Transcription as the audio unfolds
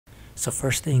So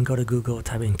first thing, go to Google,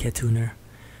 type in Ktuner,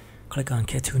 click on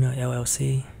Ktuner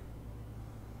LLC,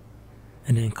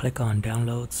 and then click on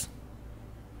downloads,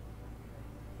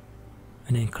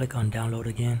 and then click on download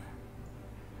again.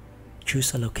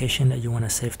 Choose a location that you want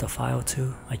to save the file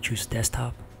to. I choose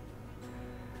desktop.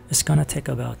 It's gonna take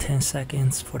about 10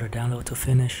 seconds for the download to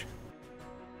finish.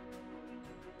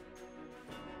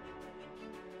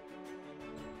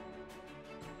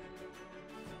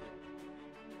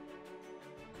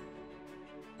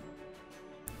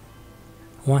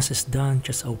 Once it's done,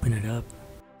 just open it up,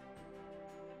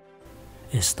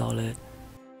 install it.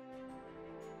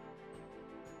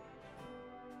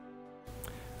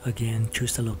 Again,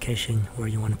 choose the location where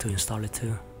you want to install it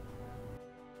to.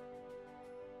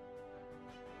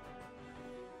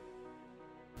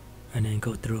 And then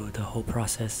go through the whole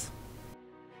process.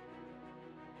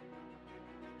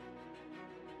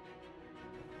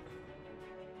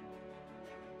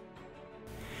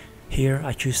 Here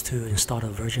I choose to install the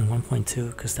version 1.2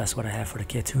 because that's what I have for the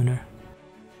Ktuner.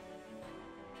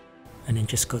 And then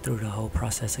just go through the whole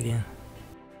process again.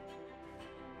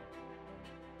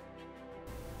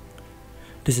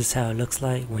 This is how it looks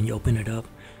like when you open it up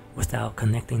without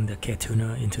connecting the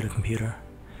Ktuner into the computer.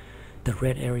 The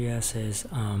red area says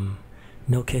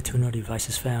no Ktuner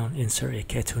devices found. Insert a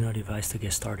Ktuner device to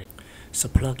get started. So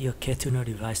plug your Ktuner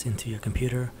device into your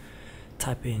computer,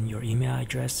 type in your email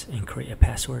address and create a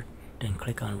password, then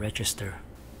click on register.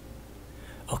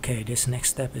 Okay, this next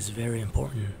step is very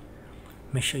important.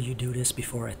 Make sure you do this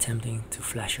before attempting to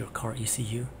flash your car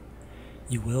ECU.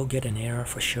 You will get an error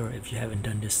for sure if you haven't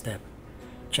done this step.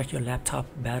 Check your laptop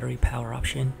battery power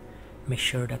option. Make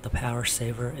sure that the power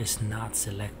saver is not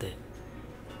selected.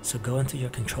 So go into your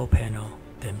control panel,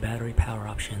 then battery power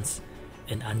options,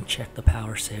 and uncheck the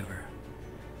power saver.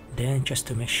 Then just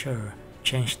to make sure,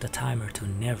 change the timer to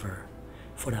never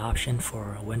for the option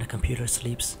for when the computer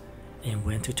sleeps and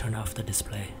when to turn off the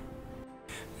display.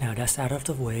 Now that's out of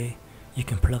the way, you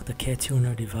can plug the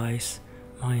Ktuner device,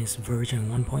 mine is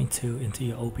version 1.2, into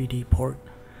your OBD port.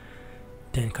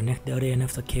 Then connect the other end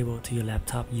of the cable to your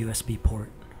laptop USB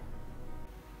port.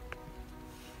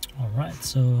 Alright,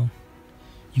 so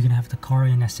you can have the car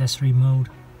in accessory mode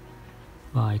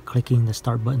by clicking the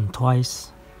start button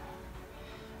twice.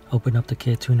 Open up the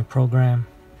Ktuner program.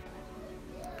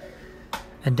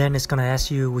 And then it's going to ask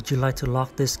you, would you like to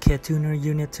lock this Ktuner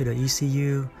unit to the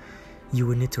ECU? You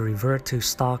would need to revert to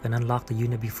stock and unlock the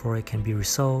unit before it can be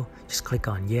resold. Just click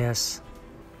on yes.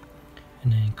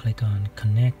 And then click on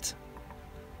connect.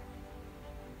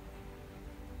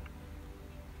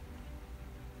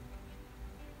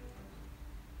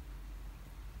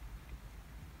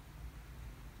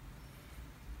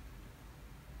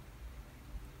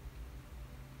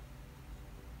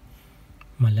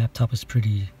 My laptop is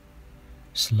pretty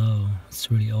slow, it's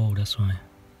really old, that's why.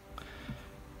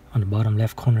 On the bottom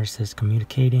left corner it says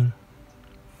communicating.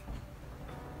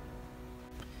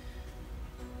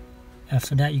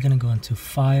 After that you're going to go into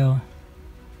file,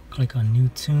 click on new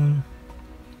tune,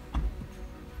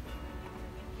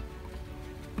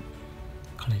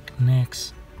 click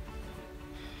next.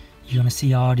 You're going to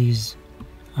see all these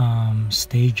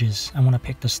stages. I want to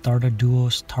pick the starter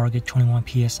duos target 21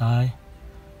 psi.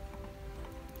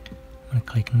 I'm going to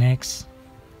click next.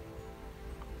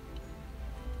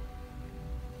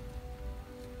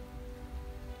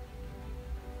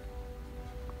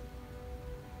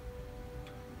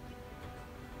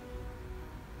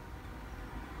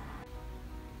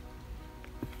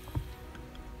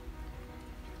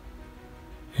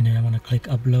 And then I'm going to click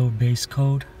upload base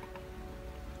code.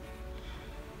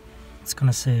 It's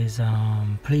going to say,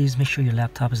 please make sure your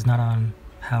laptop is not on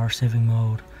power saving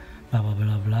mode. Blah blah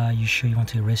blah blah. You sure you want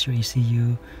to erase your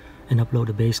ECU and upload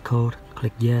the base code?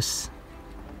 Click yes.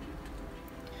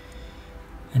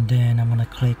 And then I'm gonna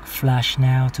click flash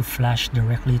now to flash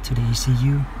directly to the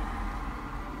ECU.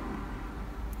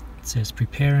 It says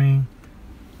preparing.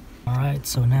 Alright,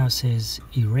 so now it says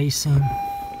erasing.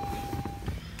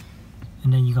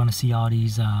 And then you're gonna see all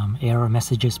these error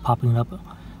messages popping up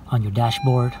on your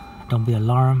dashboard. Don't be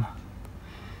alarmed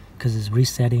because it's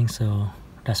resetting, so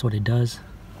that's what it does.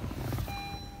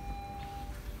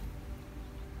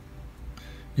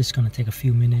 It's gonna take a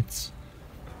few minutes.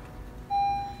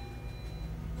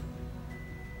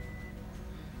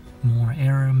 More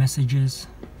error messages.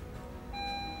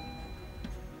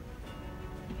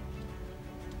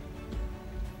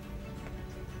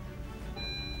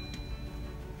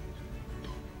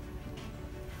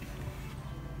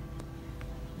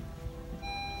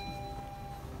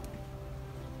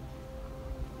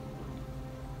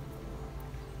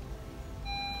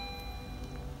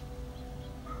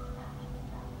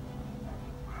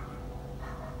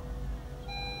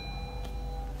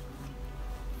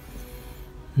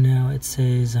 Now it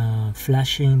says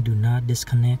flashing, do not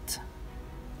disconnect.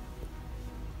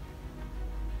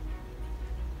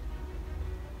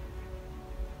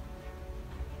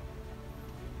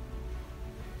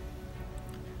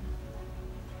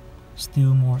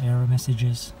 Still more error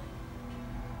messages.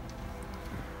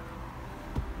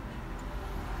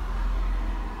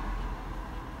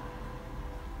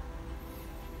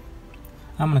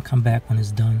 I'm gonna come back when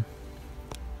it's done.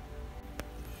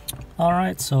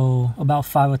 Alright, so about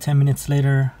 5 or 10 minutes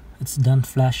later, it's done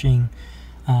flashing.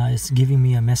 It's giving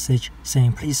me a message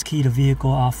saying please key the vehicle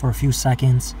off for a few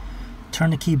seconds, turn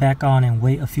the key back on and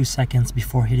wait a few seconds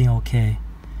before hitting OK.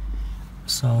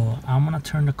 So I'm gonna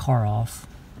turn the car off.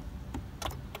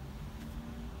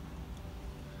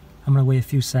 I'm gonna wait a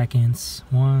few seconds.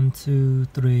 1, 2,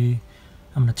 3.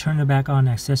 I'm gonna turn it back on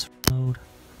accessory mode.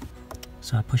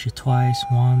 So I push it twice,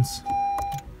 once,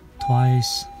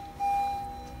 twice.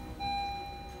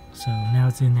 So now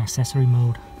it's in accessory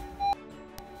mode.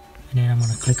 And then I'm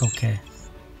gonna click OK.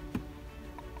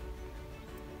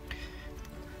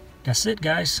 That's it,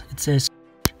 guys. It says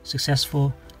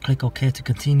successful. Click OK to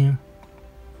continue.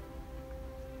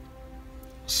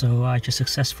 So I just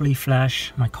successfully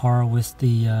flashed my car with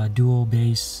the dual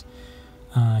base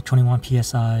 21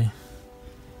 psi.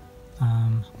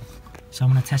 So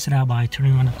I'm going to test it out by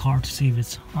turning on the car to see if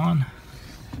it's on.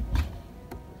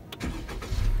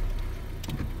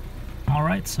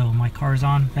 Alright, so my car is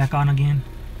on, back on again.